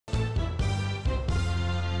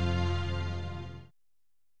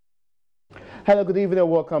Hello, good evening,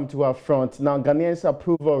 and welcome to our front. Now, Ghanaians'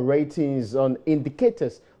 approval ratings on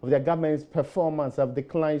indicators of their government's performance have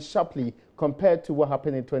declined sharply compared to what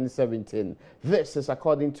happened in 2017. This is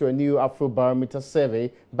according to a new Afrobarometer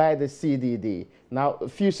survey by the CDD. Now, a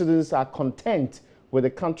few citizens are content with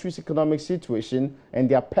the country's economic situation and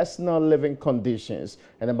their personal living conditions,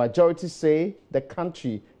 and the majority say the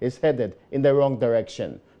country is headed in the wrong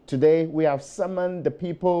direction. Today, we have summoned the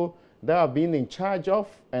people that have been in charge of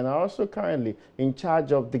and are also currently in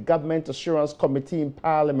charge of the Government Assurance Committee in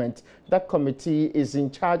Parliament. That committee is in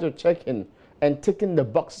charge of checking and ticking the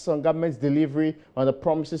boxes on government's delivery on the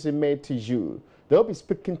promises it made to you. They'll be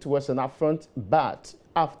speaking to us on our front, but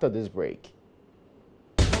after this break.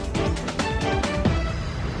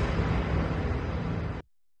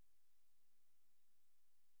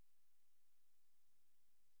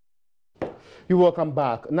 You're welcome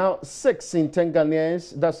back. Now, 6 in 10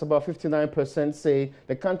 Ghanaians, that's about 59%, say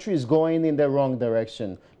the country is going in the wrong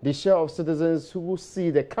direction. The share of citizens who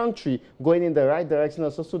see the country going in the right direction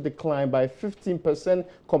has also declined by 15%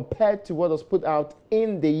 compared to what was put out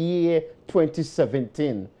in the year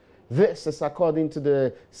 2017. This is according to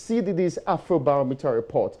the CDD's Afrobarometer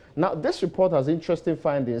report. Now, this report has interesting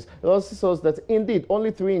findings. It also shows that, indeed, only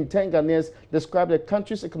 3 in 10 Ghanaians describe the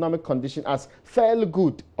country's economic condition as fairly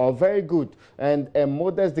good or very good, and a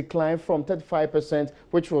modest decline from 35%,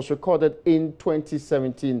 which was recorded in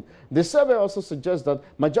 2017. The survey also suggests that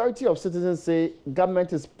majority of citizens say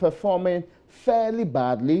government is performing fairly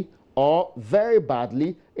badly or very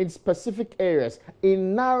badly in specific areas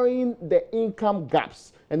in narrowing the income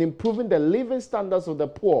gaps and improving the living standards of the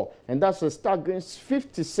poor, and that's a staggering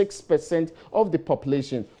 56% of the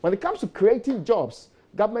population. When it comes to creating jobs,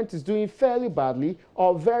 government is doing fairly badly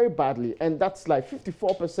or very badly, and that's like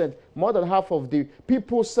 54%. More than half of the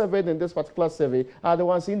people surveyed in this particular survey are the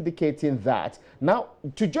ones indicating that. Now,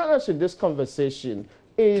 to join us in this conversation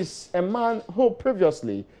is a man who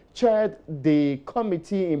previously chaired the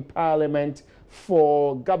committee in Parliament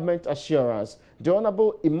for government assurance, the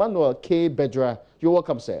Honorable Emmanuel K. Bedra. You're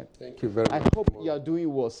welcome, sir. Thank you very much. I hope you are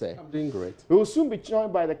doing well, sir. I'm doing great. We will soon be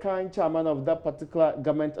joined by the current chairman of that particular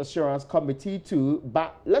government assurance committee too,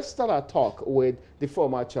 but let's start our talk with the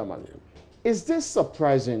former chairman. Is this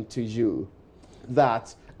surprising to you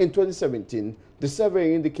that in 2017, the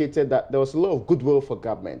survey indicated that there was a lot of goodwill for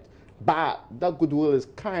government, but that goodwill is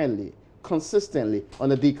currently consistently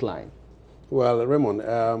on a decline? Well, Raymond,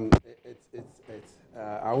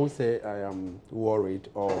 I would say I am worried,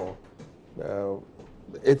 or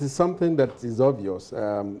it is something that is obvious.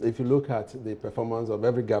 If you look at the performance of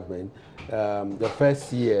every government, the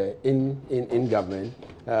first year in government,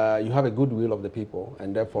 you have a goodwill of the people,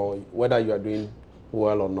 and therefore, whether you are doing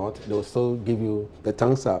well or not, they will still give you the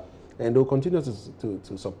thumbs up, and they will continue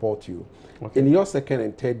to support you. Okay. In your second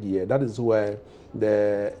and third year, that is where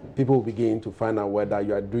the people will begin to find out whether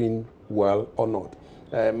you are doing well or not.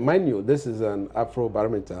 Mind you, this is an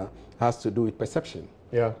Afrobarometer, has to do with perception.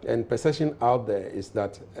 Yeah. And perception out there is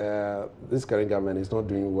that this current government is not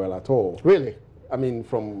doing well at all. Really? I mean,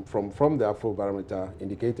 from the Afrobarometer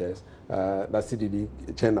indicators that CDD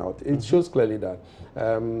churned out, it shows clearly that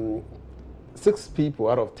 6 people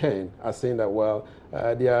out of 10 are saying that, well,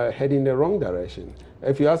 they are heading in the wrong direction.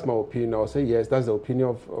 If you ask my opinion, I'll say yes, that's the opinion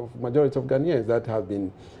of majority of Ghanaians that have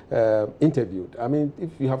been interviewed. I mean, if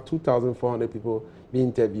you have 2,400 people being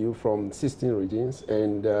interviewed from 16 regions,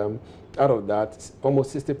 and out of that,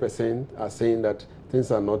 almost 60% are saying that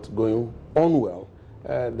things are not going on well,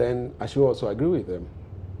 then I should also agree with them.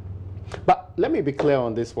 But let me be clear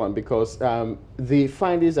on this one, because the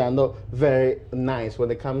findings are not very nice when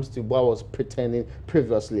it comes to what was pretending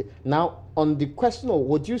previously. Now, on the question of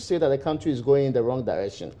would you say that the country is going in the wrong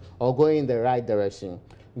direction or going in the right direction?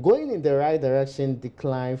 Going in the right direction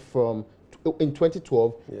declined from, in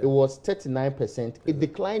 2012, it was 39%. It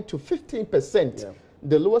declined to 15%. Yeah.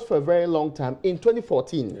 The lowest for a very long time in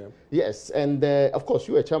 2014. Yeah. Yes, and of course,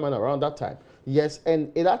 you were chairman around that time. Yes,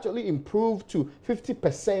 and it actually improved to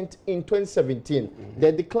 50% in 2017.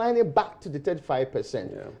 They're declining back to the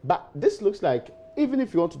 35%. Yeah. But this looks like, even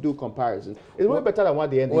if you want to do comparison, it's way better than what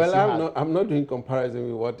the NDC had. Well, I'm not doing comparison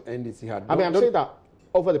with what NDC had. I mean, I'm saying that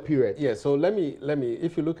over the period. Yeah, so let me,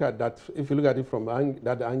 if you look at that, if you look at it from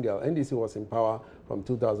that angle, NDC was in power from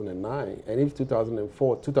 2009, and if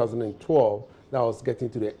 2004, 2012, that was getting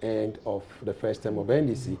to the end of the first term of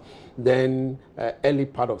NDC. Then early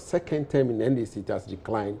part of second term in NDC, it has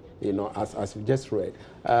declined, you know, as we just read.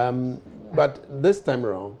 But this time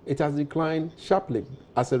around, it has declined sharply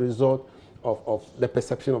as a result of the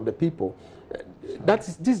perception of the people.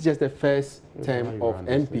 This is just the first term of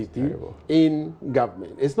NPP in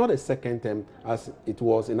government. It's not a second term as it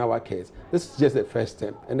was in our case. This is just the first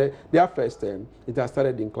term. And their first term, it has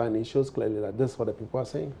started declining. It shows clearly that this is what the people are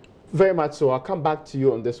saying. Very much so. I'll come back to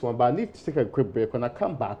you on this one, but I need to take a quick break. When I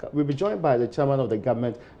come back, we'll be joined by the chairman of the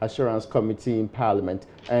Government Assurance Committee in Parliament,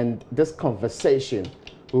 and this conversation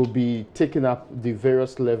will be taking up the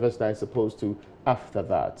various levels that I'm supposed to after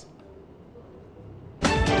that.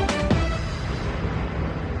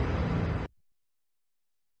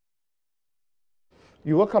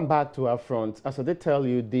 You're welcome back to UPfront. As I did tell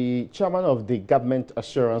you, the chairman of the Government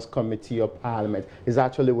Assurance Committee of Parliament is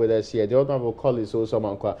actually with us here. The Honorable colleague also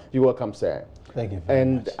Mankwa. You're welcome, sir. Thank you very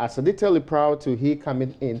much. And as I did tell you, proud to he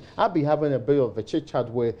coming in, I'll be having a bit of a chit chat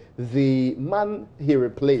with the man he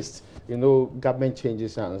replaced. You know, government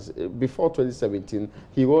changes hands. Before 2017,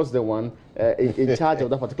 he was the one in charge of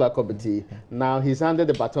that particular committee. Now he's handed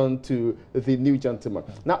the baton to the new gentleman.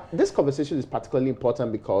 Now, this conversation is particularly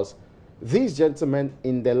important because these gentlemen,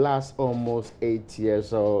 in the last almost 8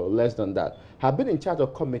 years or less than that, have been in charge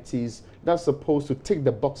of committees that's supposed to tick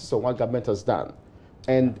the boxes of what government has done.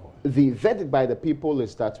 And the verdict by the people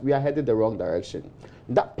is that we are headed the wrong direction.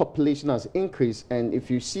 That population has increased, and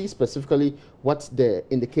if you see specifically what the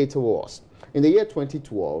indicator was, in the year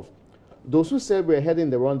 2012, those who said we're heading in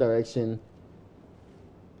the wrong direction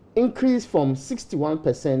increased from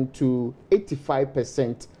 61% to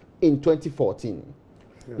 85% in 2014.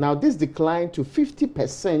 Yeah. Now, this declined to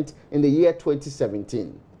 50% in the year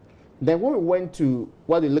 2017. Then when we went to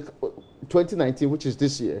what they look 2019, which is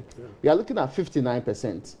this year, we are looking at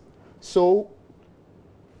 59%. So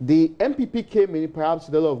the MPP came in perhaps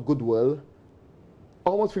with a lot of goodwill,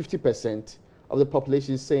 almost 50% of the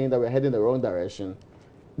population is saying that we're heading the wrong direction.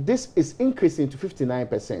 This is increasing to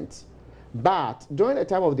 59%. But during the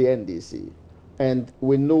time of the NDC, and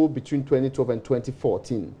we know between 2012 and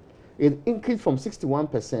 2014, it increased from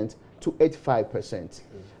 61% to 85%.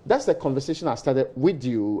 That's the conversation I started with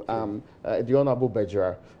you, the Honorable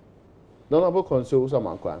Bejra. The Honorable Consul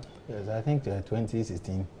Samankwa. Yes, I think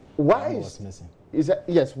 2016. Why was missing? Is that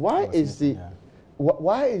yes? Why is missing,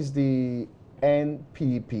 why is the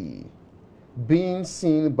NPP being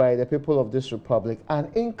seen by the people of this republic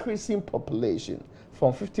an increasing population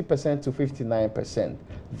from 50% to 59%,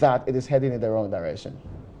 that it is heading in the wrong direction?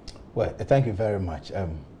 Well, thank you very much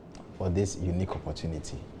for this unique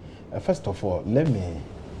opportunity. First of all, let me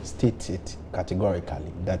state it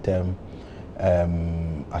categorically that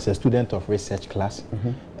as a student of research class,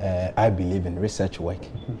 I believe in research work.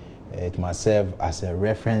 It must serve as a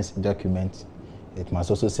reference document. It must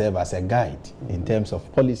also serve as a guide in terms of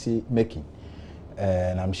policy making.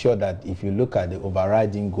 And I'm sure that if you look at the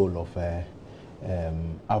overriding goal of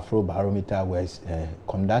Afrobarometer was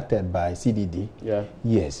conducted by CDD,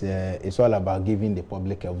 yes, it's all about giving the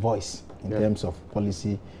public a voice in terms of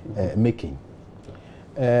policy making.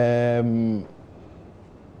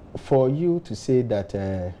 For you to say that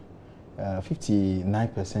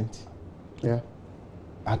 59%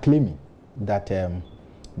 are claiming that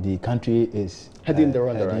the country is heading the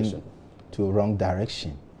wrong direction, to wrong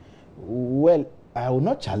direction. Well, I will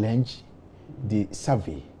not challenge the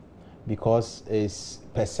survey because it's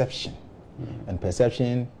perception, and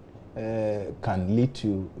perception can lead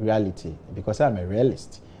to reality. Because I'm a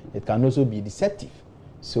realist, it can also be deceptive.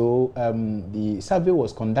 So the survey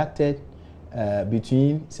was conducted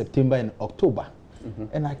between September and October,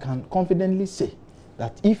 and I can confidently say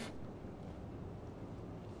that if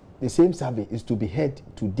the same survey is to be held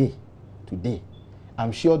today,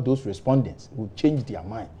 I'm sure those respondents will change their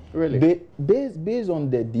mind. Really? Based on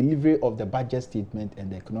the delivery of the budget statement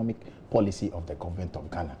and the economic policy of the government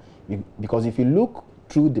of Ghana. Because if you look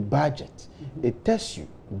through the budget, it tells you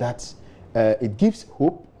that it gives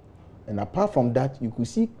hope, and apart from that, you could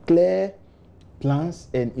see clear plans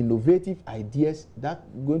and innovative ideas that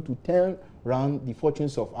are going to turn around the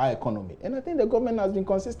fortunes of our economy. And I think the government has been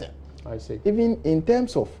consistent. I see. Even in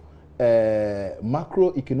terms of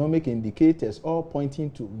macroeconomic indicators, all pointing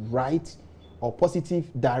to right or positive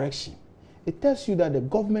direction. It tells you that the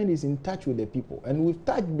government is in touch with the people, and we've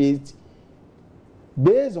touched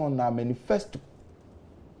based on our manifesto,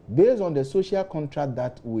 based on the social contract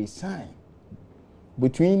that we sign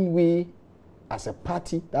between we as a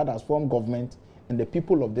party that has formed government and the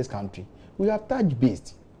people of this country. We have touched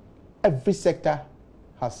base. Every sector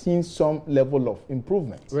has seen some level of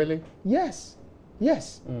improvement. Really? Yes.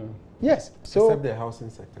 Yes. Yes. So, except the housing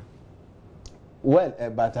sector. Well,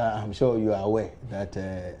 but I'm sure you are aware that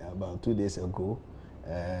about 2 days ago,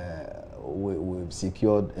 we've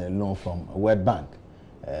secured a loan from World Bank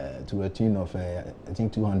to a tune of I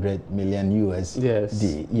think 200 million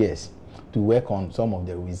USD. Yes, to work on some of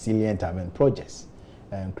the resilient projects,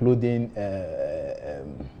 including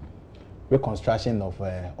reconstruction of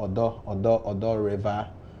Odo River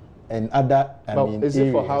and other. Is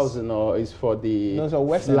it for housing or is for the? No, so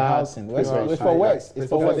Western housing. It's for West. It's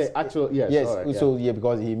for the actual. Yes. Yes. Right, so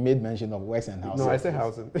because he made mention of Western housing. No, I say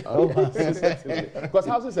housing. Because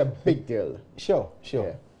housing is a big deal. Sure.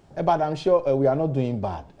 Yeah. But I'm sure we are not doing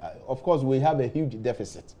bad. Of course, we have a huge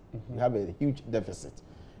deficit. We have a huge deficit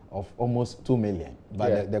of almost 2 million.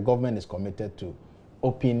 But the government is committed to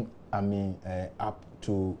open, up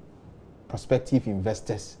to prospective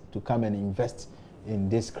investors to come and invest in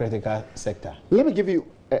this critical sector. Let me give you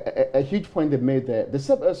a huge point they made there. The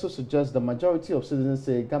survey also suggests the majority of citizens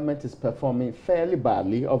say government is performing fairly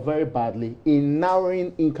badly or very badly in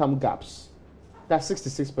narrowing income gaps. That's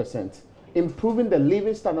 66%. Improving the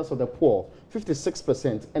living standards of the poor,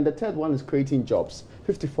 56%. And the third one is creating jobs,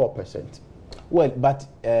 54%. Well, but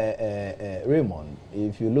Raymond,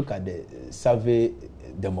 if you look at the survey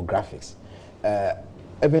demographics,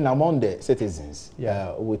 even among the citizens,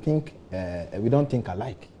 we don't think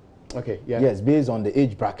alike. Okay. Yeah. Yes, based on the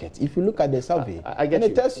age bracket. If you look at the survey,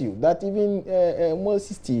 it tells you that even more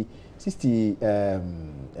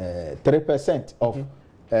 63% of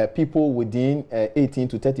people within 18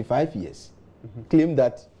 to 35 years claim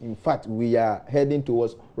that, in fact, we are heading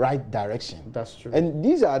towards right direction. That's true. And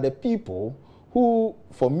these are the people who,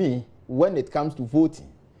 for me, when it comes to voting,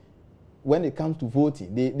 they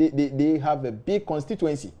have a big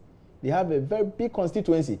constituency. They have a very big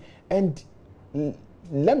constituency. And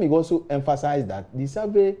let me also emphasize that the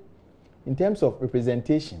survey, in terms of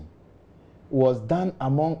representation, was done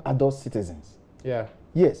among adult citizens. Yeah.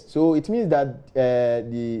 Yes. So it means that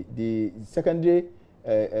the secondary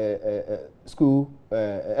school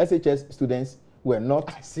SHS students were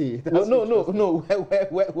not. I see.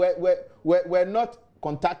 Were not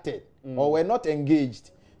contacted or were not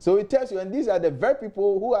engaged. So it tells you, and these are the very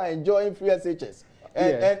people who are enjoying free SHS.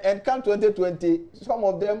 And come 2020, some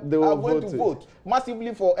of them are going to vote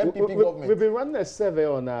massively for MPP government. We've been running a survey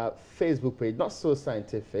on our Facebook page, not so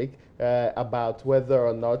scientific, about whether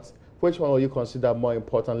or not, which one will you consider more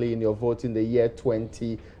importantly in your vote in the year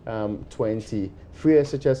 2020, free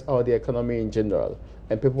SHS or the economy in general?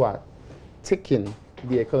 And people are taking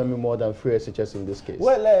the economy more than free SHS in this case.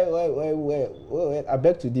 Well, I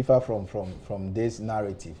beg to differ from this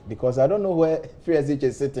narrative, because I don't know where free SHS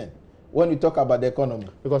is sitting when you talk about the economy.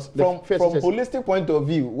 Because from holistic point of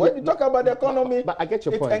view, when you talk about the economy, but I get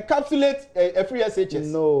your point. It encapsulates a free SHS.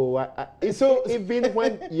 No, so even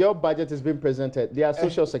when your budget is being presented, there are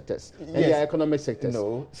social sectors and there are economic sectors.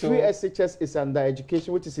 No, free SHS is under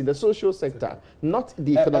education, which is in the social sector, not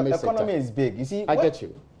the economic sector. Economy is big. You see, I get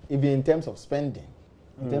you. Even in terms of spending,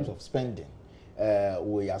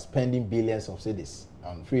 we are spending billions of cedis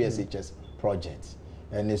on free SHS projects,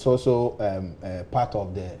 and it's also part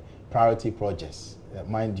of the priority projects.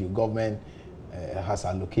 Mind you, government has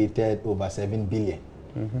allocated over 7 billion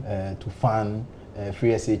to fund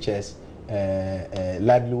free SHS,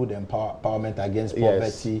 livelihood empowerment against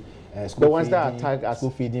poverty, the ones that are tagged as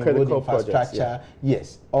school feeding, critical road infrastructure.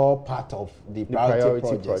 Yes, all part of the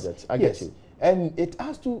priority projects. I get you. And it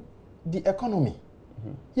adds to the economy.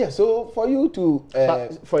 Yeah, so for you to...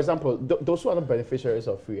 but for example, those who are the beneficiaries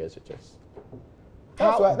of free SHS.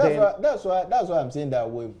 That's why I'm saying that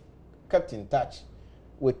we've kept in touch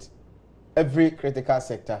with every critical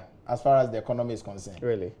sector as far as the economy is concerned.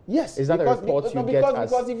 Really? Yes. Is that a report you get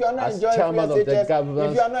because if you are not enjoying free SHS,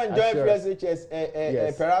 if you are not enjoying free SHS,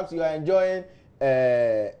 perhaps you are enjoying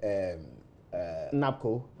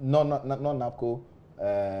NAPCO. No, not NAPCO.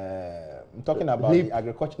 I'm talking about the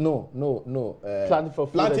agriculture. No.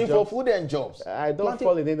 Planting for food and jobs. I don't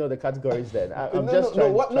fall in any of the categories then. I'm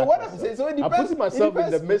what I'm saying. So it depends. I'm putting myself in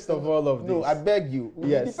the midst of all of this. No, I beg you.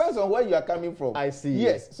 Yes. It depends on where you are coming from. I see.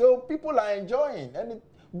 Yes. So people are enjoying, and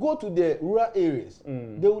go to the rural areas.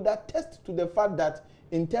 They would attest to the fact that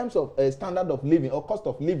in terms of standard of living or cost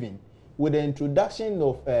of living, with the introduction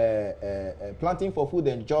of Planting for Food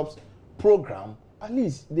and Jobs program, at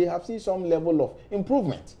least they have seen some level of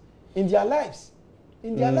improvement in their lives.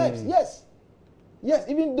 Yes,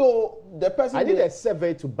 even though the person... I did a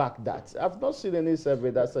survey to back that. I've not seen any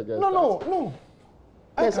survey that suggests No.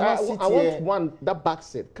 Yes, I want one that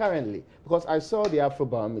backs it currently, because I saw the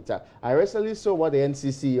Afrobarometer. I recently saw what the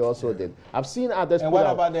NCC also did. I've seen others... And what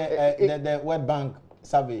about the World Bank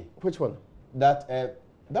survey? Which one? That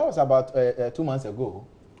was about 2 months ago.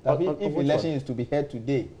 That if election is to be held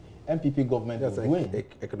today, MPP government That's was doing.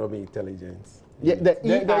 economic intelligence. Yeah, the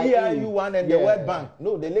EIU one and the World Bank.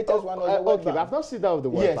 No, the latest one was the World okay, Bank. but I've not seen that of the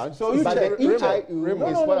World Yes, Bank. so you but check. the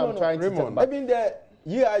EIU is what I'm trying to tell. I mean, the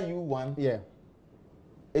EIU one, Yeah.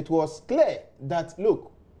 it was clear that,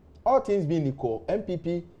 look, all things being equal,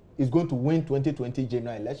 MPP is going to win 2020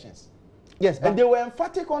 general elections. Yes, And they were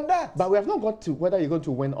emphatic on that. but we have not got to whether you're going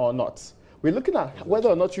to win or not. We're looking at whether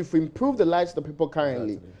or not you've improved the lives of the people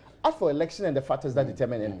currently. As for election and the factors that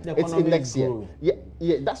determine it, The it's in economy next is year. growing.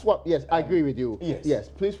 Yeah, that's what. Yes, I agree with you. Yes.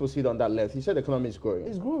 Please proceed on that left. He said the economy is growing.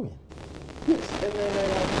 It's growing. Yes, and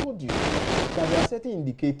I told you that there are certain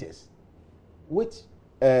indicators which,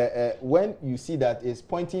 when you see that it's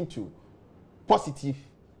pointing to positive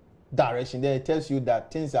direction, then it tells you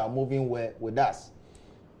that things are moving well with us.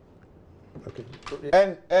 Okay.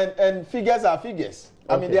 And figures are figures.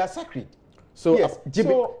 I mean, they are sacred. So, yes.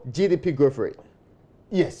 GDP growth rate.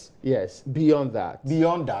 Yes. Yes. Beyond that.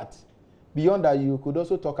 Beyond that, you could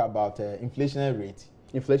also talk about inflationary rate.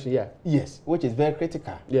 Inflation. Yeah. Yes, which is very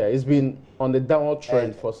critical. Yeah, it's been on the downward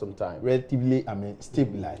trend for some time. Relatively,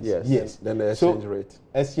 stabilized. Yes. Then the exchange rate.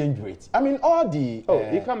 Exchange rate. I mean, all the.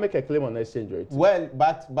 You can't make a claim on exchange rate. Well,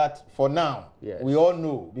 but for now, yes, we all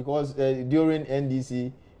know because during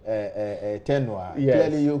NDC tenure, yes,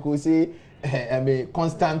 clearly you could see.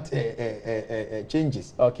 Constant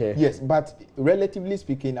changes. Okay. Yes, but relatively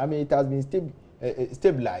speaking, it has been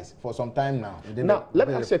stabilized for some time now. Now, let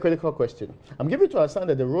me ask you a critical question. I'm giving you to understand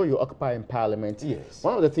that the role you occupy in Parliament, yes,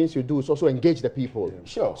 one of the things you do is also engage the people. Yeah.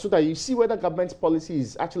 Sure. So that you see whether government's policy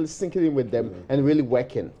is actually sinking in with them and really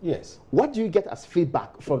working. Yes. What do you get as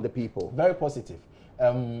feedback from the people? Very positive.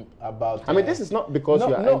 About. This is not because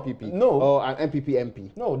you're an MPP. No. Or an MPP MP.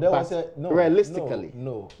 No, there was a no. Realistically.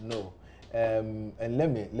 No. And let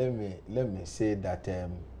me say that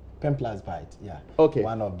Pempla's Bite, okay,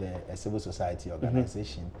 one of the civil society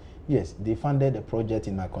organization, yes, they funded a project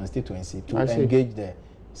in my constituency to engage the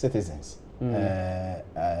citizens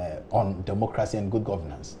on democracy and good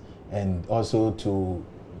governance, and also to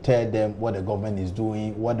tell them what the government is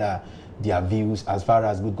doing, what are their views as far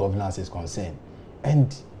as good governance is concerned.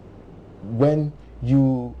 And when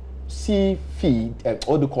you see concerns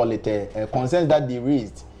that they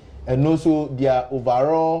raised, and also their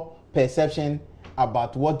overall perception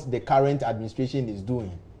about what the current administration is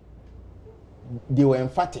doing, they were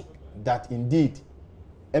emphatic that indeed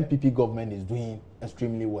MPP government is doing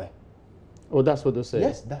extremely well. Oh, that's what they say?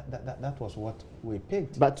 Yes, that was what we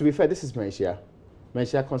picked. But to be fair, this is Malaysia.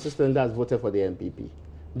 Malaysia consistently has voted for the MPP.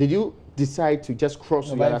 Did you decide to just cross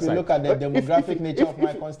to the other side? If you look at the demographic nature of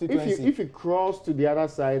my constituency. If you cross to the other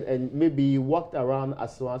side and maybe you walked around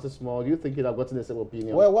as small, do you think you'd have gotten the same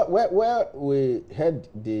opinion? Well, where we had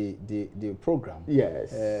the program,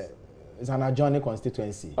 yes, it's an adjoining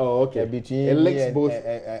constituency. Oh, okay. Between it links both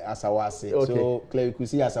Asawasi. Okay. So clearly you could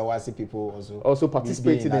see Asawasi people also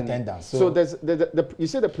participating in attendance. So there's you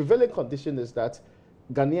say the prevailing condition is that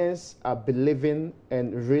Ghanaians are believing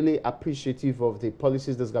and really appreciative of the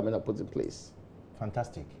policies this government has put in place.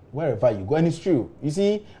 Fantastic. Wherever you go, and it's true. You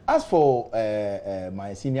see, as for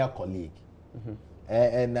my senior colleague,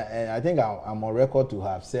 and I think I'm on record to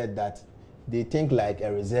have said that they think like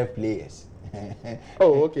a reserve players.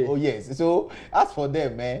 Oh, okay. Oh, yes. So as for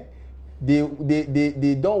them,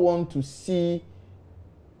 they don't want to see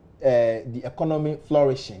the economy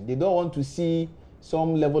flourishing. They don't want to see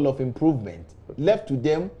some level of improvement. Left to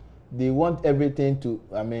them, they want everything to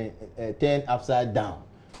turn upside down.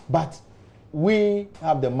 But we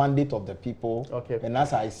have the mandate of the people, okay, and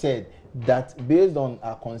as I said, that based on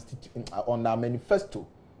our manifesto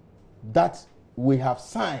that we have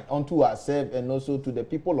signed unto ourselves and also to the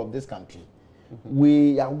people of this country,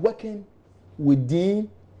 we are working within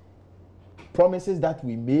promises that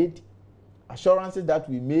we made, assurances that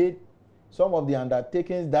we made, some of the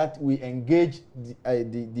undertakings that we engaged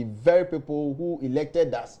the very people who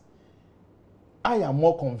elected us. I am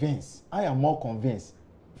more convinced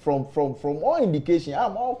from all indication,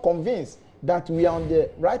 I'm more convinced that we are on the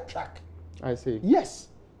right track. I see. Yes.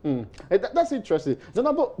 That's interesting.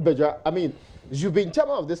 Zanabo Beja, you've been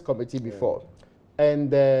chairman of this committee before,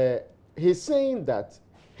 and he's saying that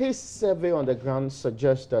his survey on the ground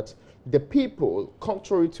suggests that the people,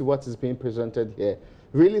 contrary to what is being presented here,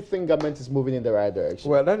 really think government is moving in the right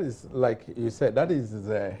direction. Well, that is, like you said, that is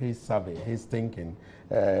his survey, his thinking,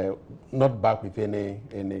 not back with any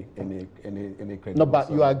credible. No,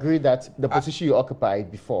 but you agree that the position you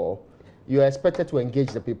occupied before, you are expected to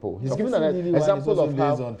engage the people. He's given an example of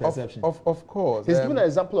how, perception. Of course. He's given an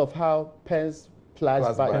example of how Pence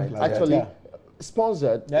plus actually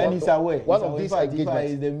sponsored And he's aware. one of these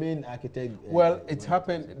engagements. Is the main architect. Well, it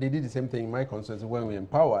happened. They did the same thing in my constituency when we were in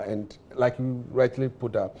power, and like you rightly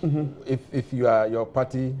put up, if your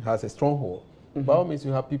party has a stronghold, by all means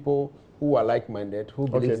you have people who are like-minded, who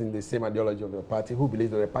believes in the same ideology of your party, who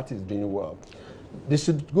believes that the party is doing well. They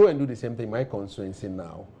should go and do the same thing in my constituency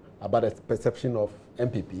now about the perception of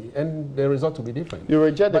MPP, and the result will be different. You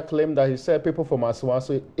reject the claim that he said people from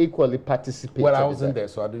Aswaso equally participated. Well, I wasn't there,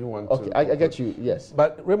 so I didn't want to. Okay, I get you, yes.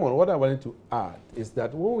 But Raymond, what I wanted to add is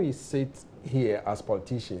that when we sit here as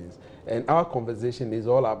politicians, and our conversation is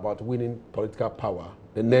all about winning political power,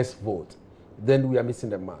 the next vote, then we are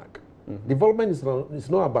missing the mark. Development is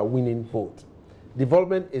not about winning vote.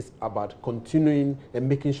 Development is about continuing and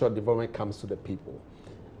making sure development comes to the people.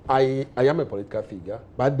 I am a political figure,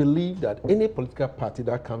 but I believe that any political party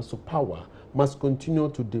that comes to power must continue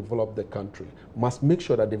to develop the country, must make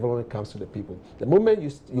sure that development comes to the people. The moment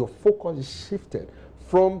your focus is shifted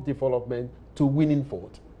from development to winning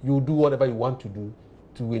vote, you do whatever you want to do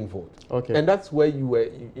to win vote. Okay. And that's where you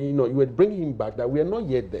were bringing him back, that we are not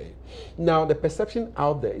yet there. Now, the perception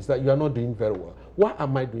out there is that you are not doing very well. Why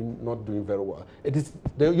am I not doing very well? It is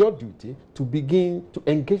your duty to begin to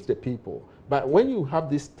engage the people. But when you have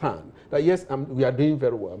this stand that yes, we are doing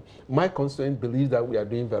very well, my constituents believe that we are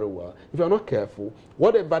doing very well. If you are not careful,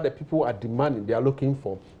 whatever the people are demanding, they are looking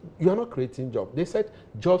for, you are not creating jobs. They said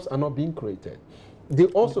jobs are not being created. They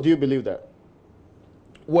also. Do you believe that?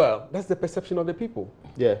 Well, that's the perception of the people.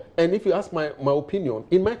 Yeah. And if you ask my opinion,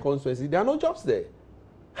 in my constituency, there are no jobs there.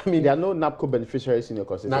 I mean, there are no NAPCO beneficiaries in your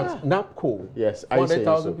constituency. NAPCO. Yes.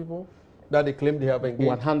 100,000 people that they claim they have engaged.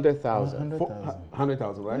 100,000.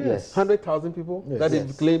 100,000, right? Yes. 100,000 people that they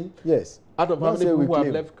claim. Yes. Out of how many people who have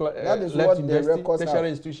left university, tertiary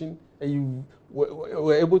institution, and you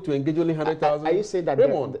were able to engage only 100,000. Are you saying that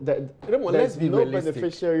Raymond, let's be no realistic.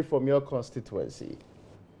 beneficiary from your constituency?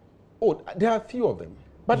 Oh, there are a few of them,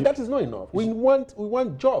 but that is not enough. We want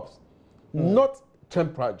jobs, not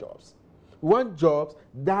temporary jobs. We want jobs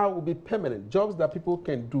that will be permanent, jobs that people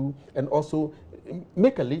can do and also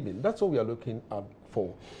make a living. That's what we are looking out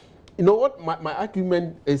for. You know what? My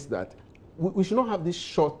argument is that we should not have this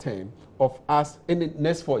short term of us in the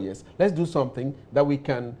next 4 years. Let's do something that we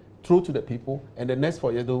can throw to the people, and the next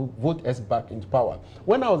 4 years they'll vote us back into power.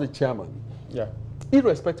 When I was a chairman,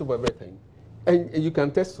 irrespective of everything, and you can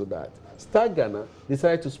attest to that, Star Ghana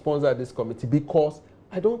decided to sponsor this committee because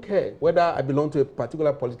I don't care whether I belong to a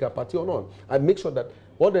particular political party or not. I make sure that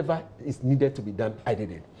whatever is needed to be done, I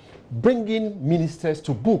did it. Bringing ministers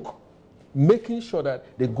to book, making sure that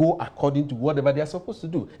they go according to whatever they are supposed to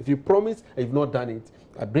do. If you promise and you've not done it,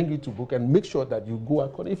 I bring you to book and make sure that you go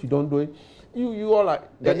according. If you don't do it, you all are.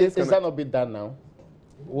 Is that not been done now?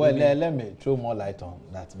 Well, let me throw more light on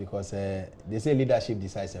that because they say leadership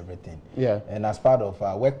decides everything. Yeah. And as part of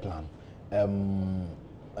our work plan,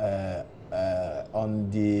 on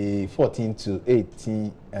the 14th to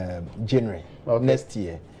 18th January next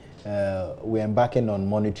year, we're embarking on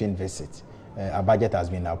monitoring visit. Our budget has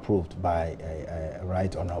been approved by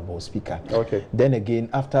Right Honorable Speaker. Okay. Then again,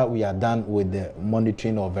 after we are done with the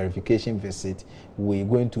monitoring or verification visit, we're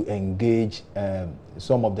going to engage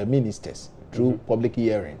some of the ministers through public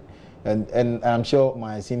hearing. And I'm sure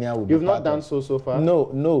my senior will be You've not done so far?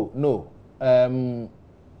 No.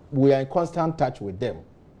 We are in constant touch with them,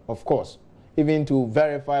 of course, even to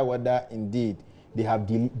verify whether indeed they have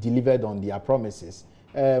delivered on their promises.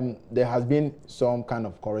 There has been some kind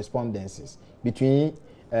of correspondences between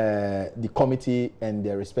the committee and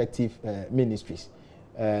their respective ministries.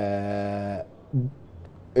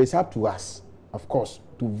 It's up to us, of course,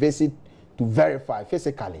 to visit, to verify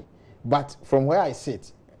physically. But from where I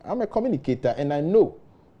sit, I'm a communicator and I know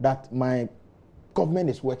that my government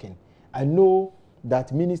is working. I know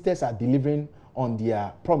that ministers are delivering on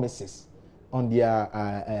their promises, on their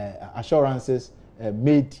assurances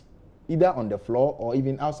made either on the floor or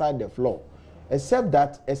even outside the floor. Except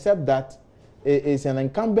that it's an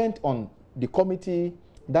incumbent on the committee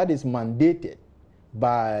that is mandated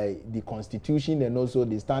by the Constitution and also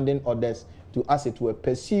the standing orders to, as it were,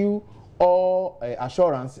 pursue all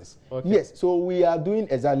assurances. Okay. Yes, so we are doing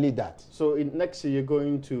exactly that. So next year you're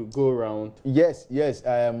going to go around? Yes.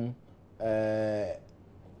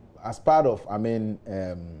 As part of, our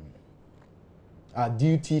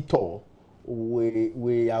duty tour,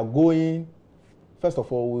 we are going, first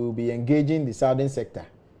of all, we will be engaging the southern sector.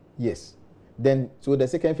 Yes. Then, so the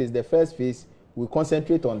second phase, the first phase, we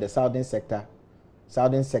concentrate on the southern sector,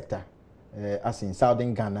 as in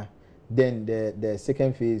southern Ghana. Then the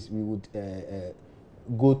second phase, we would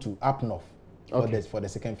go to up north for the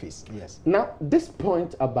second phase. Yes. Now, this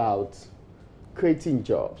point about creating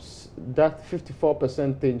jobs, that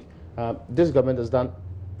 54% think this government has done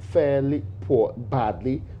fairly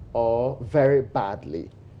badly, or very badly.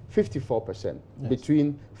 54%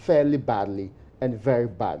 between fairly badly and very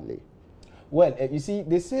badly. Well, you see,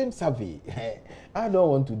 the same survey, I don't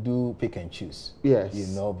want to do pick and choose. Yes. You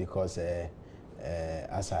know, because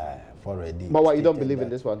as I've already But why you don't stated believe that, in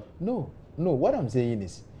this one? No. What I'm saying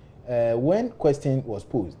is, when question was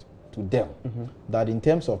posed to them, that in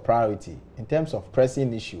terms of priority, in terms of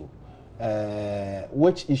pressing issue,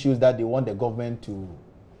 which issues that they want the government to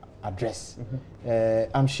address,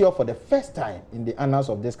 I'm sure for the first time in the annals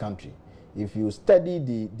of this country, if you study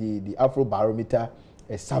the Afrobarometer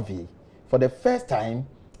survey, for the first time,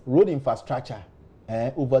 road infrastructure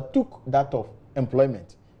overtook that of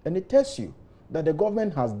employment. And it tells you that the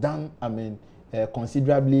government has done,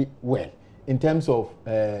 considerably well in terms of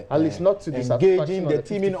at least not to engaging the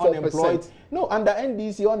teaming unemployed. No, under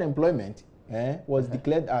NDC, unemployment was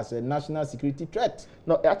declared as a national security threat.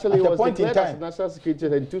 No, actually, it was declared as a national security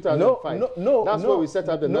threat in 2005. That's where we set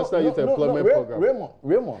up the National Youth Employment Program.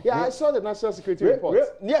 Raymond. Yeah, I saw the national security report.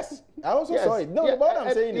 Yes, I also saw it. No, what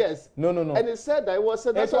I'm saying is... No. And it said that it was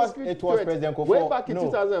a national security threat President Kufuor. way back in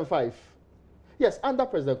 2005. Yes, under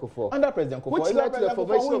President Kufuor. Which led to the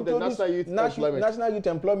formation of the National Youth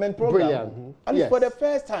Employment Program. Brilliant. At least for the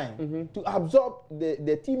first time, to absorb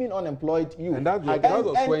the teeming unemployed youth. And that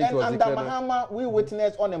was when it was under Mahama, we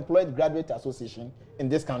witnessed Unemployed Graduate Association in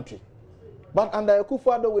this country. But under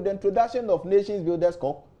Kufuor, with the introduction of Nations Builders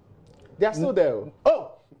Corps, they are still there.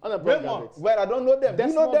 Oh! Raymond, well, I don't know them.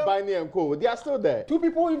 That's not Biney and Co. They are still there. Two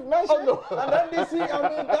people you've mentioned, and then they see,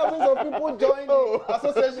 thousands of people join the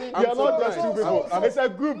association. You are not just two people. It's a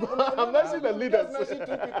group. I'm mentioning the leaders. Just mentioned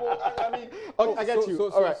 2 people. Okay, I get you.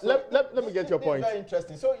 All right, let me get your point. Very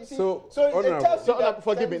interesting. So you see, so it tells you that,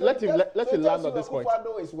 forgive me. Let him land on this point.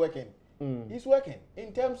 Kufuor is working. He's working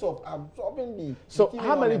in terms of absorbing the. So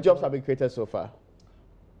how many jobs have been created so far?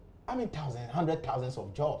 Hundred thousands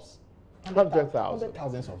of jobs. 100,000 of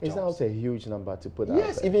jobs. Is that also a huge number to put out?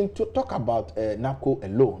 Yes, even to talk about NAPCO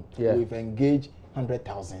alone, we've engaged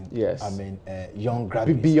 100,000. Yes, young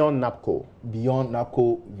graduates. Beyond NAPCO. Beyond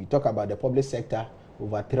NAPCO, we talk about the public sector.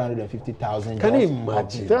 Over 350,000. Can you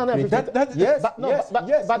imagine? 350,000. Yes,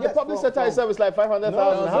 but the public sector itself is like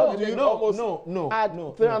 500,000. How do you add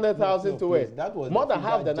 300,000 to it? That was more than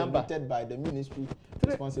half the number by the ministry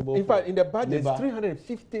responsible. In fact, in the budget, it's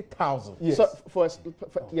 350,000. Yes. So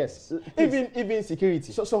yes. Even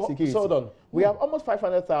security. So hold on. We have almost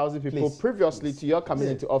 500,000 people previously to your coming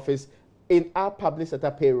into office in our public sector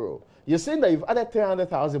payroll. You're saying that you've added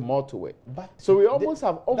 300,000 more to it. So we almost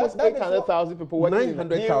have 800,000 people working.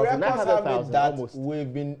 900,000 almost.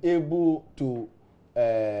 We've been able to.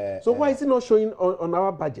 So why is it not showing on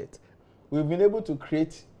our budget? We've been able to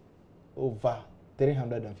create over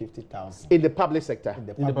 350,000 in the public sector. In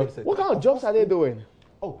the public sector. What kind of jobs are they doing?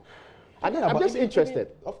 Oh, I'm just interested.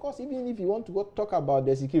 Of course, even if you want to talk about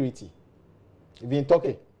the security,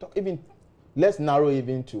 let's narrow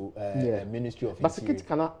even to Ministry of Interior. But security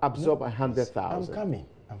cannot absorb 100,000. I'm coming.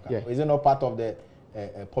 Yeah. Is it not part of the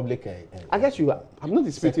public? I guess you are. I'm not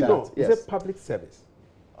disputing that. No, it's a public service.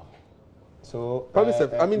 So public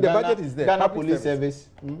service. The budget is there. Ghana Police Service,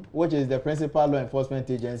 which is the principal law enforcement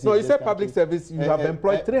agency. No, it's a public service. You have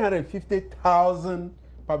employed 350,000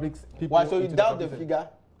 public people. Why? So you doubt the figure?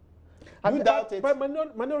 You doubt it? But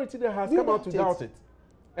minority there has come out to doubt it.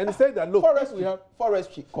 And they say that, look,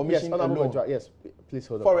 forestry commission alone. Yes, please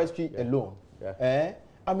hold on. Forestry alone.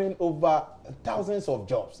 Over thousands of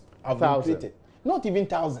jobs have been created. Not even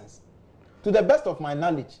thousands. To the best of my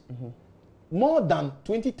knowledge, more than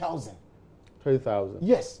 20,000. 20,000.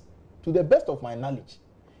 Yes, to the best of my knowledge.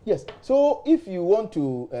 Yes. So if you want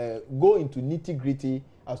to go into nitty-gritty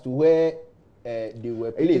as to where they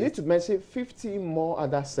were placed, you need to mention 50 more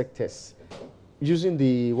other sectors. Using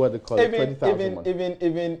the what they call it, 20,000.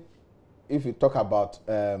 Even if you talk about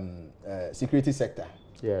security sector,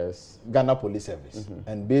 yes, Ghana Police Service,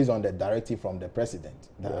 and based on the directive from the president,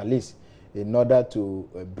 that at least in order to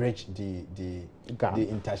bridge the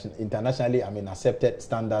internationally accepted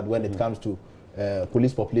standard when it comes to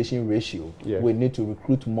police population ratio, we need to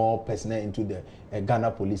recruit more personnel into the Ghana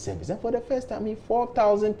Police Service. And for the first time,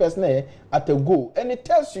 4,000 personnel at a go, and it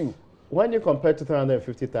tells you. When you compare to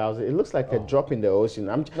 350,000, it looks like a drop in the ocean.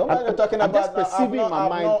 I'm just perceiving in my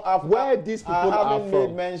mind where these people are from. I haven't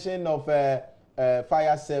made mention of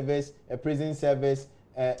fire service, prison service,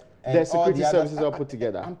 the security services all put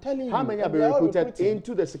together. I'm telling you. How many have been recruited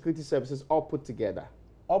into the security services all put together?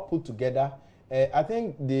 All put together. I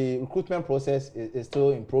think the recruitment process is still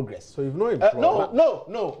in progress. So you've not improved.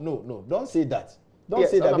 No. Don't say that. Don't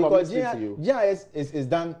say that because GIS is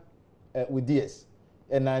done with DS.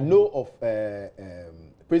 And I know of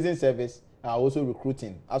prison service are also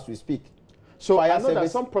recruiting as we speak. So I know that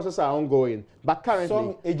some processes are ongoing, but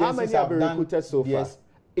currently, how many have been recruited so far?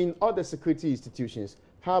 In all the security institutions,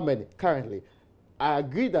 how many currently? I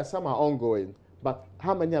agree that some are ongoing, but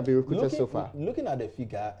how many have been recruited so far? Looking at the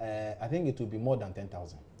figure, I think it will be more than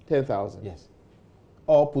 10,000. 10,000? Yes.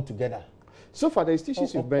 All put together. So far, the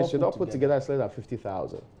institutions you've mentioned, all put together, it's less than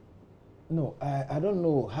 50,000. No, I don't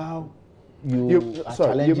know how you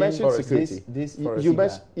mentioned security.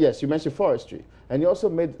 You mentioned forestry. And you also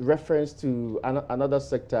made reference to another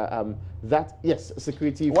sector,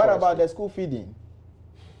 security. What about the school feeding?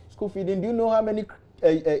 School feeding, do you know how many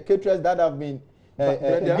caterers that have been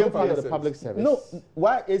they're part of the public service? No,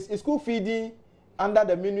 why is school feeding under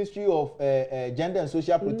the Ministry of Gender and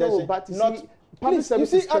Social Protection? No, but public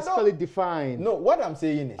service is specifically defined. No, what I'm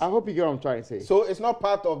saying is... I hope you get what I'm trying to say. So it's not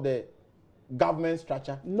part of the government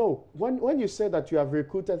structure? No. When you say that you have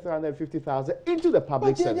recruited 350,000 into the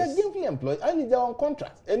public service... But they're gainfully employed. I mean, they're on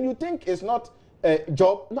contracts. And you think it's not a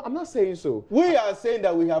job? No, I'm not saying so. We are saying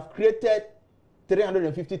that we have created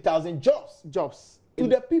 350,000 jobs. Jobs. To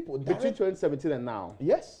the people. Between 2017 and now?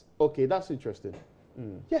 Yes. Okay, that's interesting.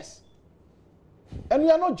 Yes. And we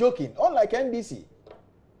are not joking. Unlike NBC.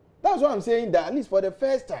 That's why I'm saying that at least for the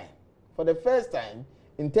first time,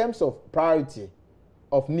 in terms of priority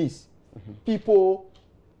of needs, people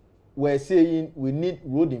were saying we need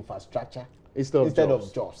road infrastructure instead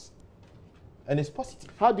of jobs. And it's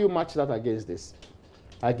positive. How do you match that against this?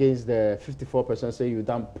 Against the 54% say you've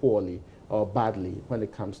done poorly or badly when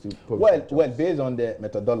it comes to well, based on the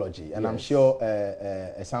methodology, and I'm sure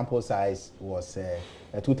a sample size was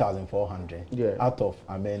 2,400 out of,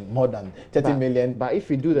 more than 30 million. But if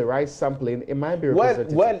you do the right sampling, it might be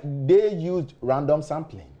representative. Well, they used random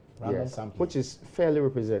sampling. Which is fairly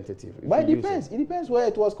representative. But it depends. It depends where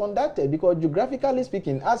it was conducted, because geographically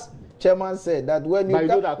speaking, as Chairman said, that when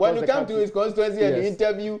you come to his constituency and you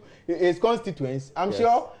interview his constituents, I'm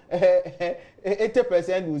sure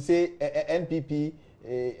 80% will say NPP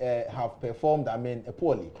have performed,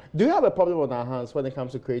 poorly. Do you have a problem on our hands when it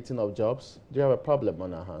comes to creating of jobs? Do you have a problem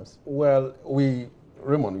on our hands? Well,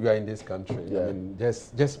 Raymond, you are in this country.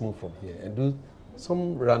 Just move from here and do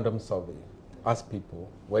some random survey. Ask people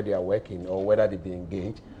where they are working or whether they be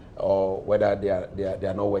engaged or whether they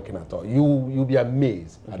are not working at all. You'll be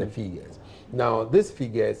amazed at the figures. Now, these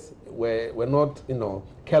figures were not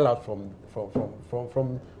curled out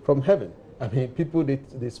from heaven. People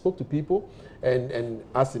they spoke to people, and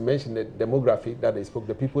as you mentioned, the demographic that they spoke,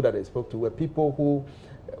 the people that they spoke to were people who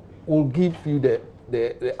will give you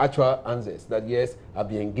the actual answers that yes, I've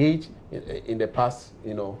been engaged in the past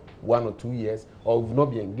 1 or 2 years, or will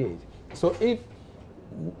not be engaged. So if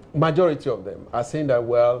majority of them are saying that,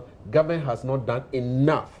 well, government has not done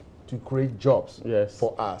enough to create jobs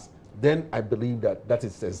for us, then I believe that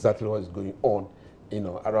is exactly what is going on,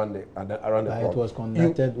 around the it was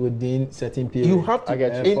conducted within certain period. You have to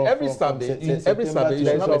in every survey, you should have a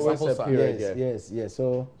sample size. Yes.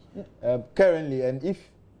 So currently, and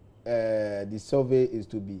if the survey is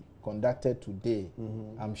to be conducted today,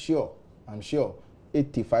 I'm sure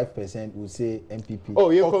 85% will say MPP.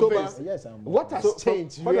 Oh, you're convinced? Yes, what has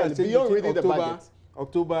changed beyond reading the budget?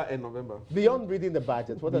 October and November. Beyond reading the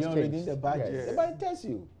budget, what has changed? Beyond reading the budget. Yes. But it tells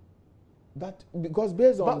you that because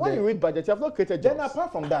based on. But when you read budget, you have not created jobs. Then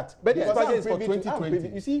apart from that, but this budget is for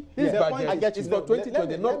 2020. You see, this budget I get you. It's for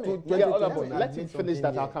 2020, not 2020. Let him finish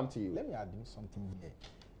that. I'll come to you. Let me add something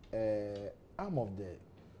here. I'm of the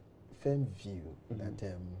firm view that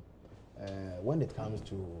when it comes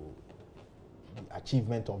to the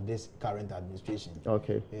achievement of this current administration,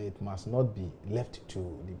 it must not be left to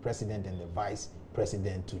the president and the vice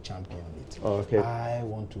president to champion it. I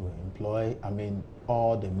want to employ,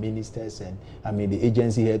 all the ministers and the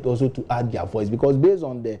agency head also to add their voice, because based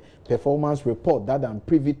on the performance report that I'm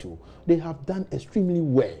privy to, they have done extremely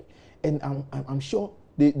well, and I'm sure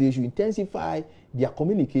they should intensify their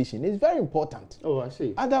communication. It's very important. Oh, I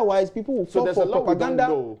see. Otherwise, people will fall for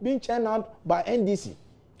propaganda being churned out by NDC.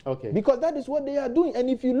 Because that is what they are doing. And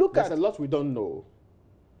if you look there's a lot we don't know.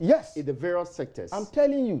 Yes. In the various sectors. I'm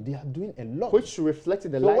telling you, they are doing a lot. Which should reflect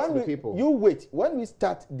in the lives of the people. You wait. When we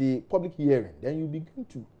start the public hearing, then you begin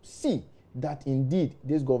to see that indeed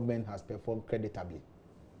this government has performed creditably.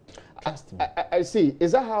 Trust me. I see.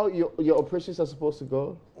 Is that how your operations are supposed to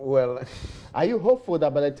go? Well, are you hopeful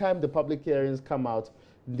that by the time the public hearings come out,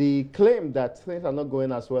 the claim that things are not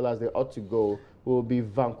going as well as they ought to go will be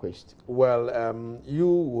vanquished? Well, you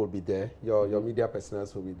will be there. Your media personnel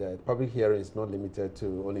will be there. Public hearing is not limited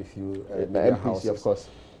to only few media houses. Of course.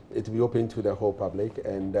 it will be open to the whole public,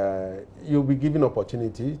 and you'll be given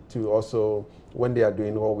opportunity to also, when they are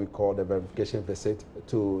doing what we call the verification visit,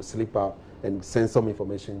 to slip out and send some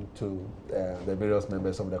information to the various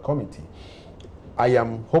members of the committee. I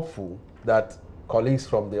am hopeful that colleagues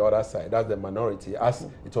from the other side, that's the minority, as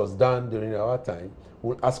it was done during our time,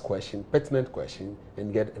 will ask questions, pertinent questions,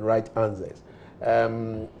 and get right answers. I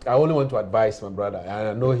only want to advise my brother, and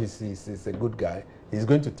I know he's a good guy. He's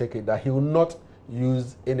going to take it that he will not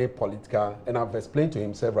use any political, and I've explained to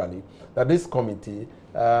him severally that this committee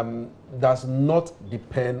does not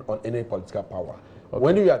depend on any political power. Okay.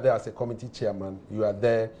 When you are there as a committee chairman, you are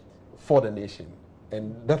there for the nation,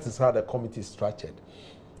 and that is how the committee is structured.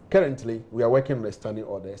 Currently, we are working on the standing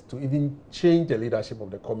orders to even change the leadership of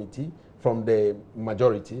the committee from the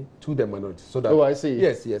majority to the minority. So that, oh, I see.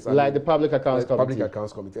 Yes, yes. Like the Public Accounts Committee. Public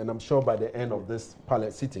Accounts Committee. And I'm sure by the end of this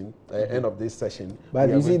panel sitting, end of this session. But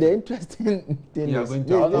you see, the interesting thing is,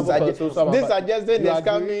 this suggestion is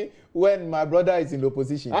coming when my brother is in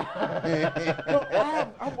opposition. No,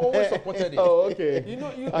 I've always supported it. Oh, okay. You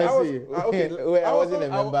know, I see. Okay. I wasn't a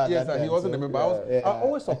member. Yes, he wasn't a member. I I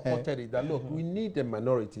always supported it that, look, we need the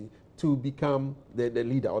minority to become the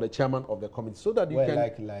leader or the chairman of the committee, so that you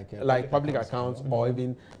can, like public accounts or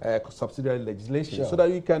even subsidiary legislation, so that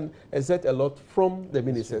you can exert a lot from the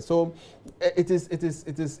minister. So it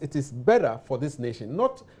is better for this nation,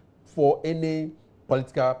 not for any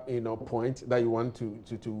political point that you want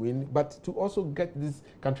to win, but to also get this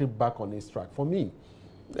country back on its track. For me,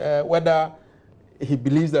 whether he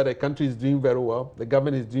believes that the country is doing very well, the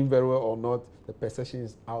government is doing very well or not, the perception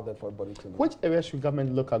is out there for everybody to know. Which areas should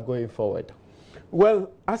government look at going forward?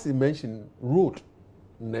 Well, as he mentioned, road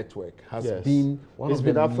network has been one of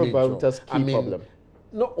the Afrobarometer's key problem.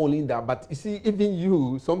 Not only that, but you see, even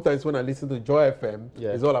you, sometimes when I listen to Joy FM,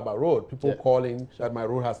 it's all about road. People calling that my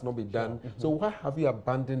road has not been done. So why have you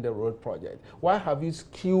abandoned the road project? Why have you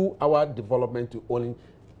skewed our development to only,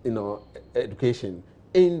 education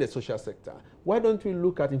in the social sector? Why don't we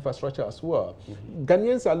look at infrastructure as well?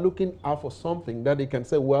 Ghanaians are looking out for something that they can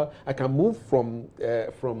say, well, I can move from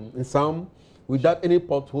Nsam without any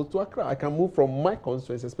pothole to Accra. I can move from my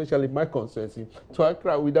constituency, especially my constituency, to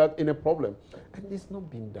Accra without any problem. And it's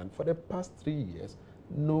not been done. For the past 3 years,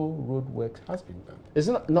 no road work has been done. It's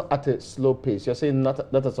not at a slow pace. You're saying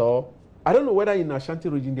not at all? I don't know whether in Ashanti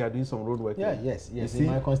region they are doing some road work. Yes. In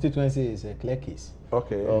my constituency is a clear case.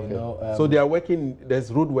 Okay. So they are working,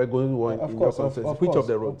 there's road work going on in your constituency. Which of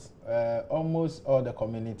the roads? Almost all the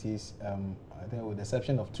communities, I think with the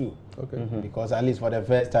exception of 2. Okay. Because at least for the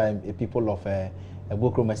first time, people of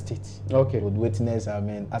Bokrom Estate would witness,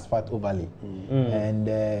 asphalt overlay. And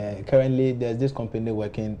currently there's this company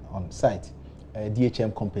working on site, a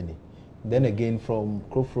DHM company. Then again, from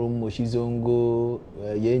Moshizongo,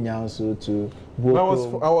 Yenyanso to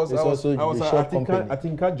Bokrom, I was also the shop company. I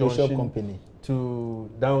think the shop company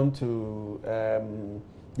down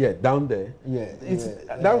there.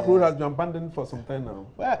 That road has been abandoned for some time now.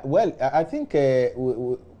 Well, I think the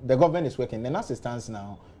government is working. And as it stands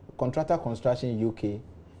now, Contractor Construction UK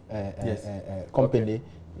company,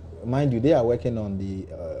 mind you, they are working on the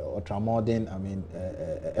ultra-modern,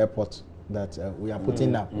 airport that we are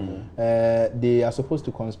putting up. They are supposed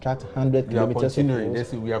to construct 100 kilometers of road.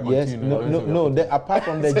 We are continuing. No. Apart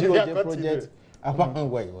from the GOJ project.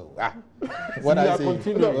 What I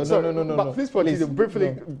say? No. But please continue.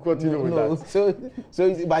 Briefly continue with that. So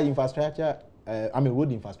it's by infrastructure.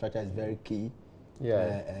 Road infrastructure is very key.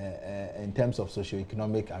 In terms of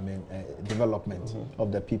socio-economic, development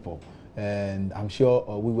of the people. And I'm sure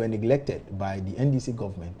we were neglected by the NDC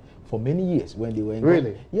government for many years when they were in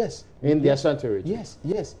Really? Yes. In the Ashanti region?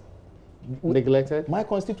 Yes. Neglected? My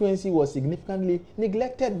constituency was significantly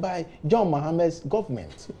neglected by John Mohammed's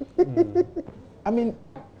government.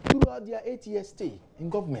 Throughout their 8-year stay in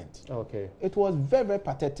government. It was very, very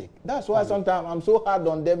pathetic. That's why sometimes I'm so hard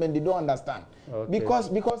on them and they don't understand. Because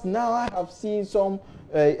now I have seen some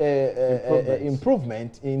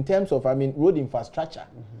improvement in terms of road infrastructure.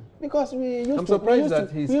 Because I'm surprised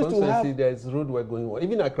that his constituency there's road work going on.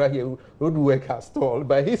 Even Accra here, road work has stalled.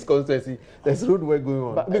 By his constituency, there's road work going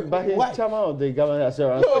on. But he's chairman of the government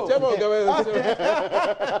assurance. No, chairman of government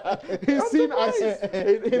assurance. He's seen as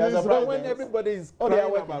when everybody is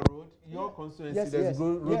crying about road, your constituency there's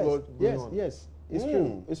road work going on. Yes. It's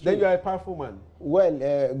true. Then you are a powerful man. Well,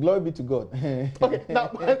 glory be to God. Okay,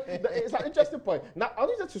 now it's an interesting point. Now I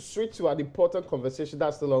need to switch to an important conversation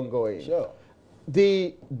that's still ongoing. Sure.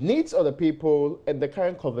 the needs of the people and the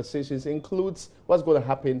current conversations includes what's going to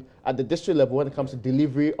happen at the district level when it comes to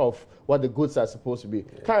delivery of what the goods are supposed to be.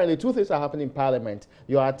 Yeah. Currently, two things are happening in Parliament.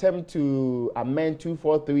 Your attempt to amend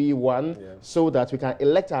 2431 so that we can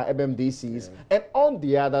elect our MMDCs. Yeah. And on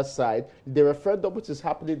the other side, the referendum, which is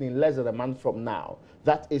happening in less than a month from now,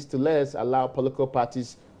 that is to let us allow political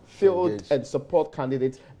parties field and support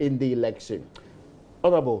candidates in the election.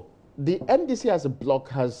 Honorable, the NDC as a bloc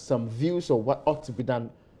has some views on what ought to be done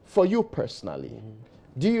for you personally.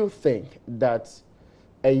 Do you think that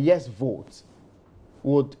a yes vote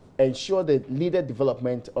would ensure the leader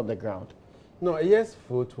development on the ground? No, a yes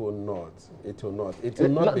vote will not. It will not. It will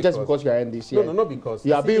not just because you are NDC. No, not because.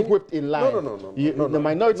 You are being whipped in line. No. The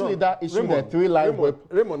minority leader issued a 3-line whip.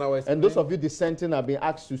 Raymond, and those of you dissenting have been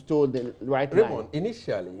asked to stole the right line.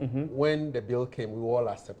 Initially, when the bill came, we all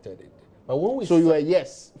accepted it. But when we so you were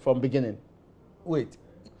yes from beginning? Wait,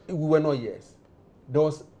 we were not yes.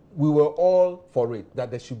 We were all for it,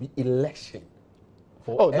 that there should be election.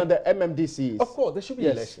 Now the MMDCs. Of course, there should be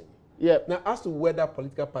election. Yeah. Now, as to whether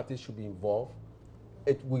political parties should be involved,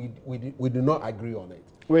 we do not agree on it.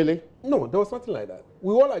 Really? No, there was nothing like that.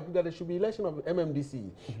 We all agreed that there should be election of MMDC.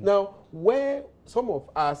 Now, where some of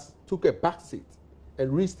us took a back seat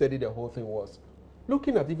and restudied the whole thing was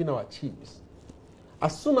looking at even our chiefs.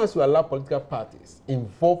 As soon as you allow political parties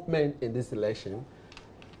involvement in this election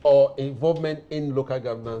or involvement in local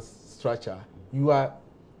governance structure, you are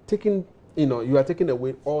taking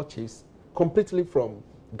away all chiefs completely from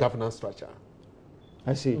governance structure.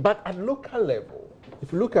 I see. But at local level,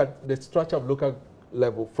 if you look at the structure of local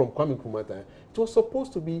level from Kwame Nkrumah, it was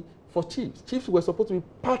supposed to be for chiefs. Chiefs were supposed to be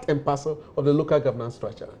part and parcel of the local governance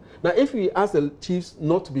structure. Now, if we ask the chiefs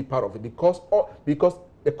not to be part of it because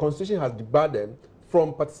the constitution has debarred them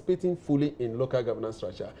from participating fully in local governance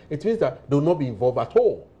structure, it means that they will not be involved at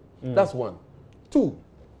all. That's one. Two,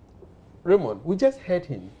 Raymond, we just heard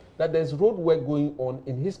him that there's road work going on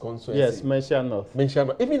in his constituency. Yes, Mention North.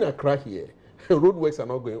 Even in Accra here, road works are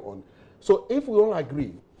not going on. So if we all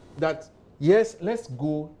agree that, yes, let's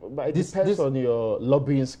go. But it depends on your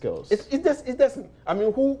lobbying skills. It doesn't. I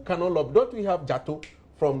mean, who cannot lobby? Don't we have Jato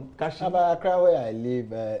from Kashi? About Accra, where I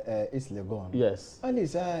live, is Legon. Yes.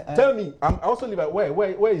 Tell me, I also live at where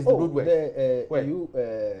is the road work?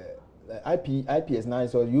 Where? IPS 9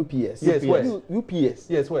 or UPS. Yes, where? UPS.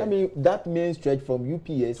 Yes, where? I mean, that main stretch from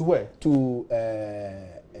UPS to where? To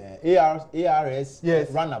ARS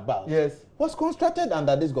roundabout. Yes. Was constructed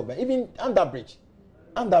under this government, even underbridge.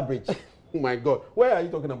 Oh my God. Where are you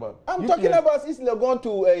talking about? I'm talking about East Legon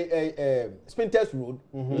to Spinters Road,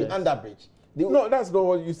 the underbridge. No, that's not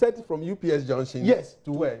what you said from UPS Junction. Yes.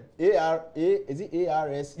 To where? Is it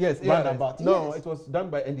ARS? Yes, roundabout. No, yes. It was done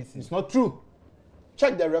by NDC. It's not true.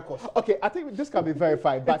 Check the records. Okay, I think this can be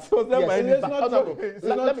verified, but it's not true. It's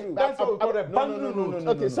not true. That's what we call it. No.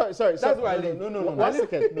 Okay, sorry. That's why I live. No. One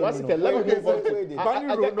second. Let me move on.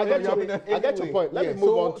 I get your point. Let me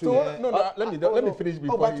move on to. Let me finish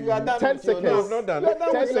before but you are done. 10 seconds. No, I'm not done. 10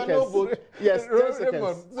 seconds. Yes, 10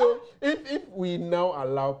 seconds. So if we now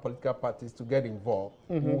allow political parties to get involved,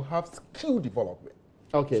 we'll have skill development.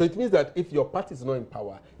 Okay. So it means that if your party is not in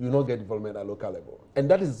power, you will not get development at local level, and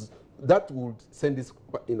that would send this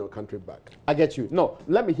country back. I get you. No,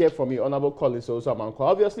 let me hear from you, Honorable Collins also Amanko.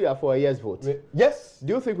 Obviously, you are for a yes vote. Yes.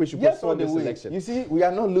 Do you think we should postpone this election? You see, we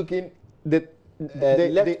are not looking the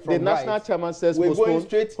national chairman says postpone.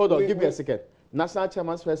 Hold on, give me a second. National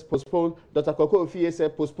chairman says postpone. Dr. Koko Ofie says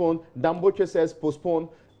postpone. Damboche says postpone.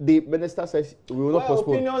 The minister says we will not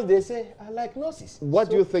postpone. Opinions they say are like nurses. What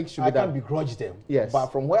do you think should be done? I can't begrudge them. Yes. But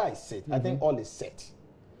from where I sit, I think all is set.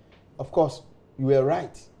 Of course, you were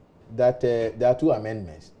right that there are two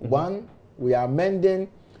amendments. One, we are amending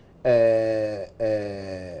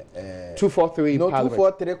 243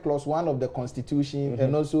 243 clause 1 of the Constitution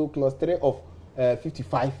and also clause 3 of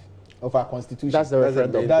 55 of our Constitution. That's the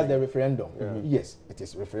referendum. That's the referendum. Yes, it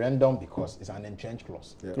is referendum because it's an entrenched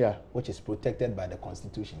clause, which is protected by the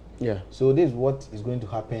Constitution. So this is what is going to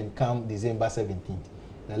happen come December 17th.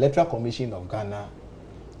 The Electoral Commission of Ghana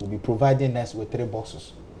will be providing us with 3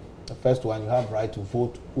 boxes. The first one, you have right to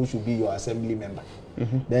vote who should be your assembly member.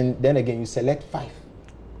 Then again, you select 5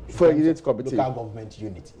 for a unit committee, local government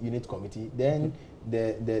unit committee. Then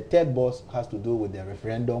the third box has to do with the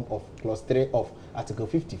referendum of clause 3 of Article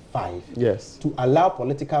 55. Yes. To allow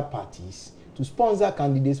political parties to sponsor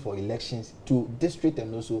candidates for elections to district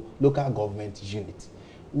and also local government units.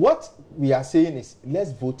 What we are saying is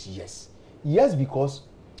let's vote yes. Yes, because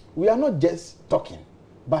we are not just talking,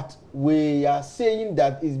 but we are saying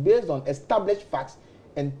that it's based on established facts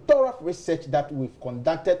and thorough research that we've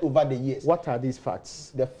conducted over the years. What are these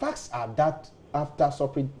facts? The facts are that after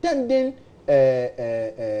superintending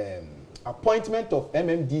appointment of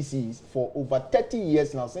MMDCs for over 30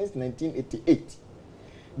 years now, since 1988.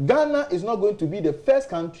 Ghana is not going to be the first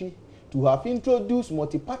country to have introduced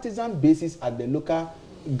multi-partisan basis at the local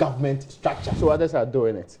government structure. So others are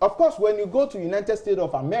doing it. Of course, when you go to United States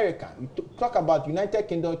of America, you talk about United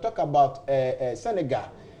Kingdom, you talk about Senegal,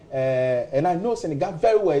 and I know Senegal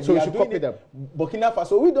very well. So we should copy them. Burkina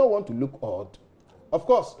Faso, we don't want to look odd. Of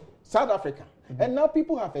course, South Africa. And now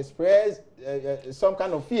people have expressed some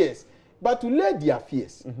kind of fears. But to lay their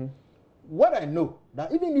fears, what I know,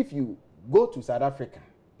 that even if you go to South Africa,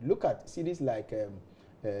 look at cities like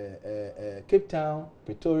Cape Town,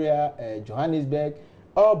 Pretoria, Johannesburg,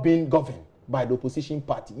 all being governed by the opposition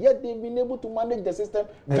party. Yet they've been able to manage the system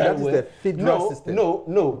very well. That is the federal system.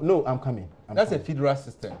 No, I'm coming. That's a federal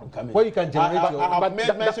system. I'm coming. Where you can generate I have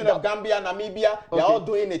made mention of Gambia, Namibia. They're all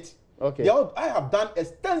doing it. Okay. I have done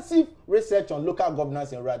extensive research on local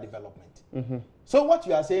governance and rural development. So what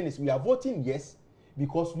you are saying is we are voting yes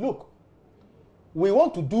because look, we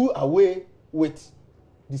want to do away with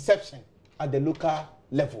deception at the local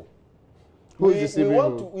level. We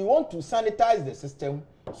want to sanitize the system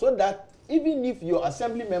so that even if your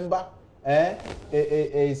assembly member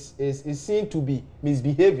is seen to be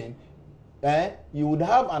misbehaving, you would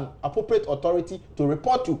have an appropriate authority to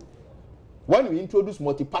report to when we introduce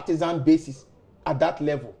multi-partisan basis at that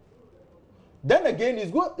level. Then again,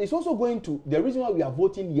 it's also going to, the reason why we are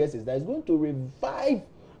voting yes is that it's going to revive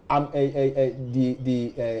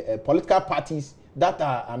the political parties that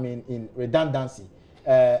are, in redundancy.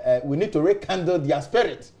 We need to rekindle their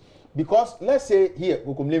spirit. Because let's say here,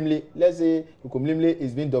 Kukumlimli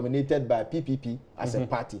is being dominated by PPP as a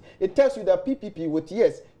party. It tells you that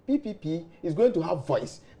PPP is going to have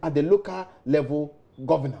voice at the local level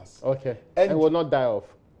governance. Okay. And will not die off.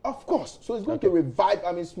 Of course. So it's going to revive,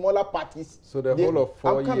 smaller parties. So the whole of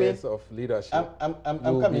 4 years of leadership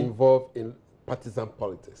will be involved in partisan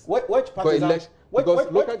politics. Which partisan?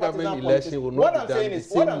 Because local government election will not be done the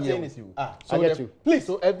same year with you. I get you. Please.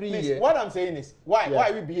 So every year. What I'm saying is, why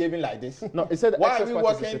are we behaving like this? No, it said why are we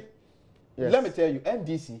working? Yes. Let me tell you,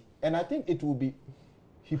 NDC, and I think it will be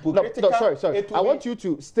hypocritical. No, sorry. I want you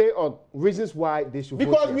to stay on reasons why they should vote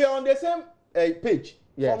because yes. we are on the same page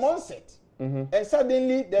from onset. And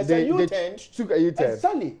suddenly there's a U-turn. Took a U-turn. And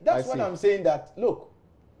suddenly, that's what I'm saying that, look,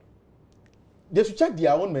 they should check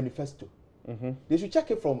their own manifesto. They should check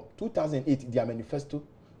it from 2008, their manifesto,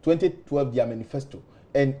 2012, their manifesto,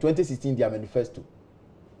 and 2016, their manifesto.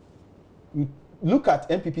 You look at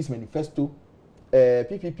MPP's manifesto,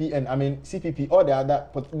 PPP, and CPP, all the other,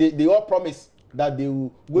 but they all promise that they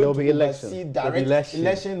will oversee direct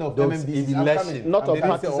election of MMDs. Not on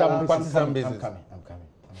partisan basis. I'm coming.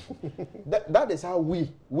 That is how we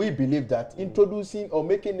believe that introducing or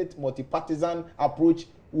making it multi-partisan approach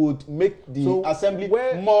would make the assembly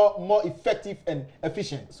more effective and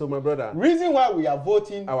efficient. So my brother, reason why we are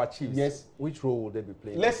voting our chiefs, yes, which role will they be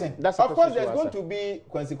playing? Listen, of course there's going to be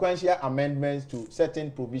consequential amendments to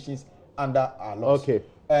certain provisions under our laws. Okay.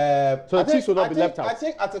 So the chiefs will not be left out. I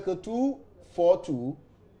think Article 242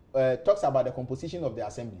 talks about the composition of the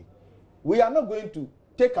assembly. We are not going to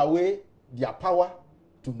take away their power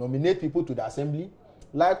to nominate people to the assembly.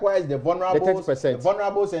 Likewise, the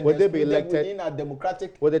vulnerables and will they be elected within a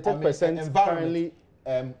democratic will the 10% currently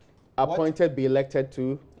appointed be elected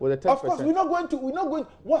to? Will the 10%? Of course, we're not going.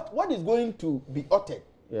 What is going to be uttered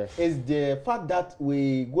is the fact that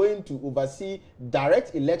we're going to oversee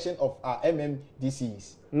direct election of our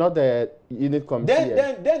MMDCs. Not the unit committee.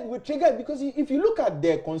 Then we trigger it because if you look at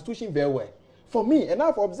the constitution very well, for me, and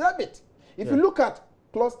I've observed it. If you look at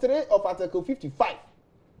clause 3 of Article 55,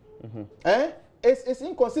 it's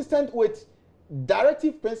inconsistent with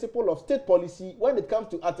directive principle of state policy when it comes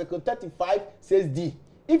to Article 35 says D.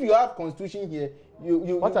 If you have constitution here, you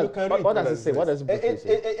can read. What does it say? What does it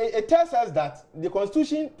say? It tells us that the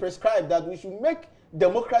constitution prescribes that we should make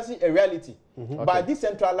democracy a reality by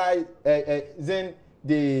decentralizing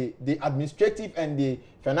the administrative and the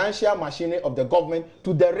financial machinery of the government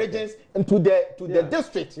to the regions and to the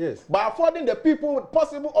district, by affording the people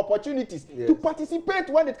possible opportunities to participate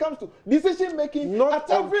when it comes to decision making at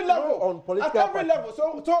every level.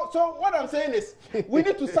 So what I'm saying is we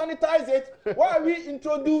need to sanitize it. Why we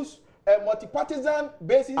introduce a multi-partisan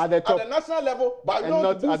basis at the national level, but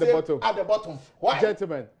not at the bottom. Why?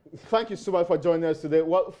 Gentlemen, thank you so much for joining us today.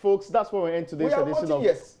 Well, folks, that's where we end today's edition of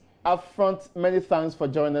Upfront. Many thanks for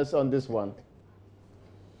joining us on this one.